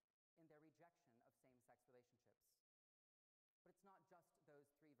consistent in their rejection of same-sex relationships. But it's not just those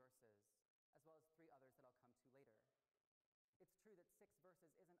 3 verses, as well as 3 others that I'll come to later. It's true that 6 verses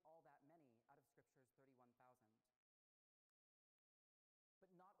isn't all that many out of Scripture's 31,000.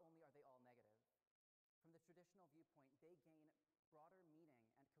 But not only are they all negative, from the traditional viewpoint, they gain broader meaning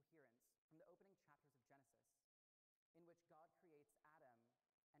and coherence from the opening chapters of Genesis, in which God creates Adam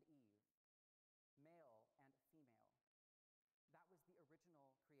and Eve, male and female. That was the original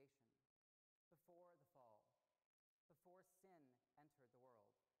creation, before the fall, before sin entered the world.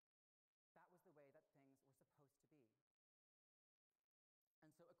 That was the way that things were supposed to be.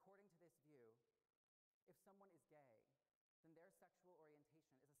 And so according to this view, if someone is gay, then their sexual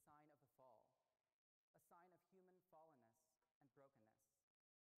orientation is a sign of the fall, a sign of human fallenness and brokenness.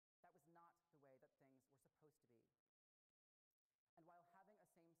 That was not the way that things were supposed to be. And while having a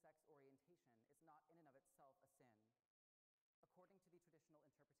same-sex orientation is not in and of itself a sin, according to the traditional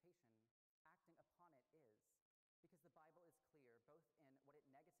interpretation, acting upon it is, because the Bible is clear both in what it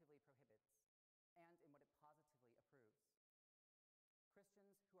negatively prohibits and in what it positively approves.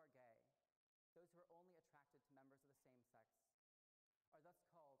 Christians who are gay, those who are only attracted to members of the same sex, are thus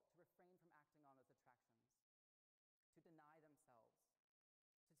called to refrain from acting on those attractions, to deny themselves,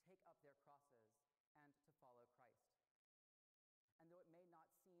 to take up their crosses, and to follow Christ. And though it may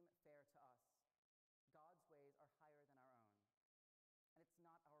not seem fair to us, God's ways are higher than our own, and it's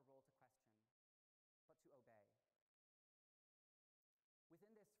not our role to question, but to obey.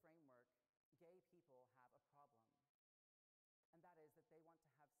 Within this framework, gay people have a problem, and that is that they want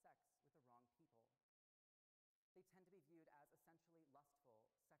to have sex with the wrong people. They tend to be viewed as essentially lustful,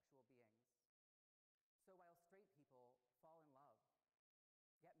 sexual beings. So while straight people fall in love,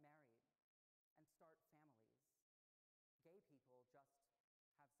 get married, and start families, gay people just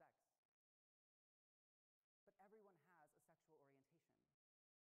have sex. But everyone has a sexual orientation,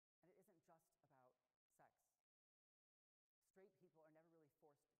 and it isn't just about sex. Straight people are never really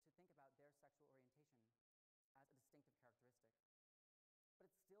forced to think about their sexual orientation as a distinctive characteristic, but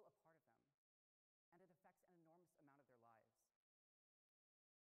it's still a part of them, and it affects an enormous amount of their lives.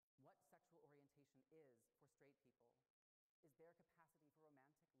 What sexual orientation is for straight people is their capacity for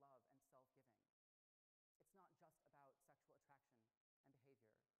romantic love and self-giving. It's not just about sexual attraction and behavior.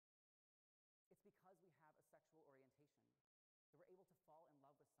 It's because we have a sexual orientation that we're able to fall in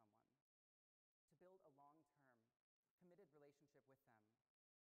love with someone, to build a long-term, committed relationship with them,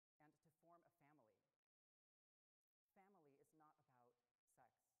 and to form a family. Family is not about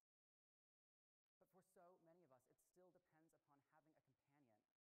sex. But for so many of us, it still depends upon having a companion,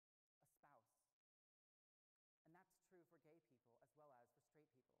 a spouse. And that's true for gay people as well as for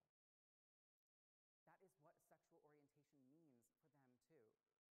straight people. That is what sexual orientation means for them too.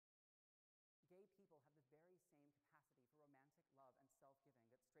 Gay people have the very same capacity for romantic love and self-giving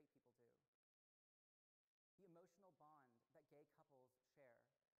that straight people do. The emotional bond that gay couples share,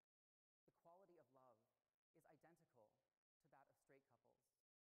 the quality of love, is identical to that of straight couples.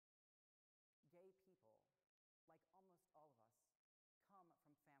 Gay people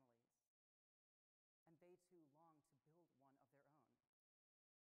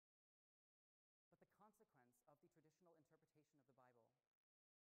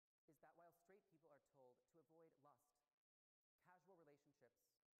casual relationships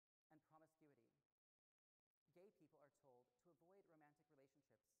and promiscuity, gay people are told to avoid romantic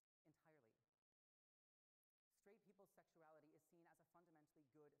relationships entirely. Straight people's sexuality is seen as a fundamentally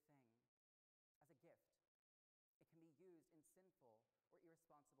good thing, as a gift. It can be used in sinful or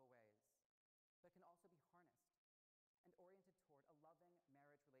irresponsible ways, but it can also be harnessed and oriented toward a loving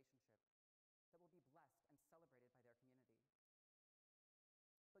marriage relationship that will be blessed and celebrated by their community.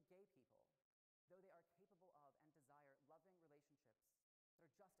 But gay people, though they are capable of and desire loving relationships that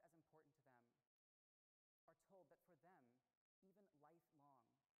are just as important to them, are told that for them, even lifelong,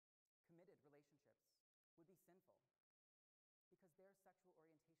 committed relationships would be sinful because their sexual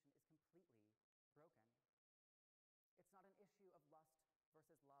orientation is completely broken. It's not an issue of lust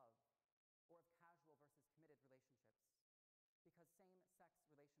versus love or of casual versus committed relationships, because same-sex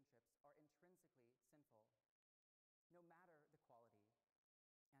relationships are intrinsically sinful, no matter the quality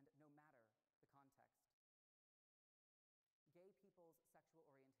and no matter the context. Gay people's sexual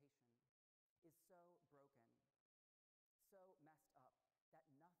orientation is so broken, so messed up, that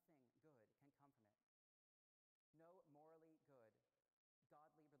nothing good can come from it. No morally good,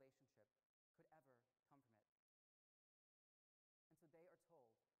 godly relationship could ever come from it. And so they are told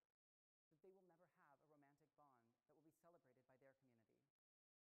that they will never have a romantic bond that will be celebrated by their community.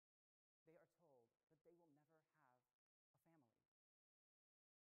 They are told that they will never have a family.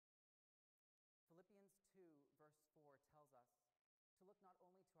 Philippians 2, verse 4 tells us to look not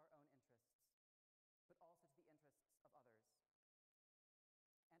only to our own interests, but also to the interests of others.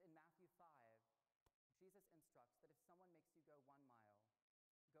 And in Matthew 5, Jesus instructs that if someone makes you go 1 mile,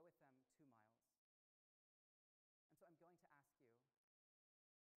 go with them 2 miles. And so I'm going to ask you,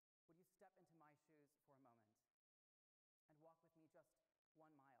 would you step into my shoes for a moment and walk with me just 1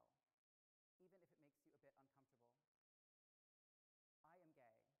 mile, even if it makes you a bit uncomfortable? I am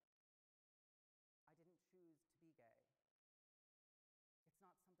gay. I didn't choose to be gay. It's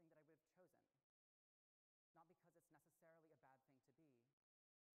not something that I would have chosen, not because it's necessarily a bad thing to be,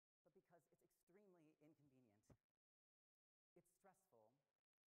 but because it's extremely inconvenient. It's stressful,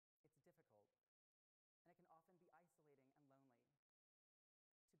 it's difficult, and it can often be isolating and lonely.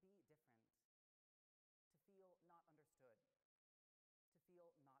 To be different, to feel not understood, to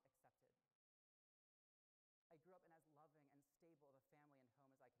feel not accepted. I grew up in as loving and stable of a family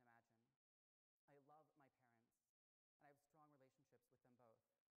and home as I can imagine. I love my parents, and I have strong relationships with them both.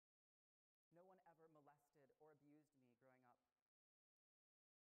 No one ever molested or abused me growing up.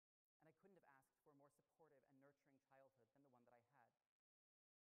 And I couldn't have asked for a more supportive and nurturing childhood than the one that I had.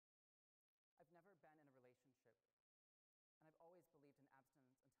 I've never been in a relationship, and I've always believed in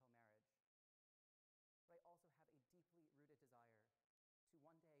abstinence until marriage. But I also have a deeply rooted desire to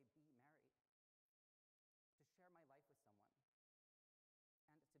one day be married, to share my life with someone,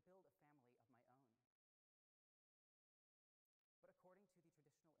 and to build a family of my own. But according to the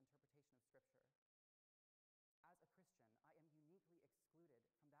traditional interpretation of Scripture, as a Christian, I am uniquely excluded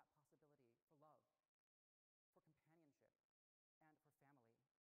from that possibility for love, for companionship, and for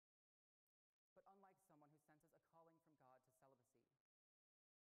family. But unlike someone who senses a calling from God to celibacy,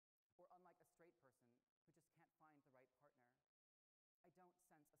 or unlike a straight person who just can't find the right partner, I don't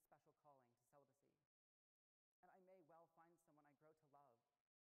sense a special calling to celibacy. And I may well find someone I grow to love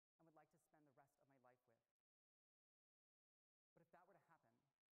and would like to spend the rest of my life with. But if that were to happen,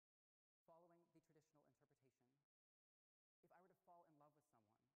 following the traditional interpretation, if I were to fall in love with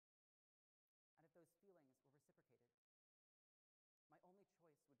someone, and if those feelings were reciprocated, my only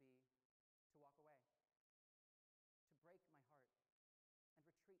choice would be to walk away, to break my heart, and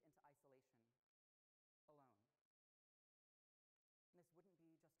retreat into isolation, alone. And this wouldn't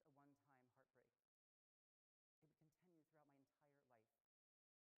be just a one-time heartbreak. It would continue throughout my entire life.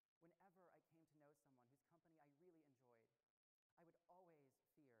 Whenever I came to know someone whose company I really enjoyed, I would always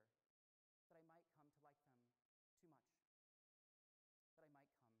fear that I might come to like them too much, that I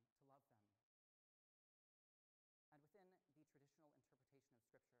might come to love them. And within the traditional interpretation of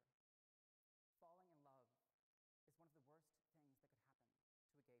Scripture, falling in love is one of the worst things that could happen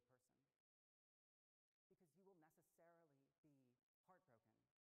to a gay person, because you will necessarily be heartbroken.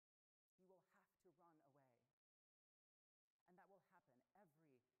 You will have to run away. And that will happen every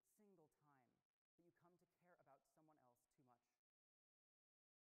single time that you come to care about someone else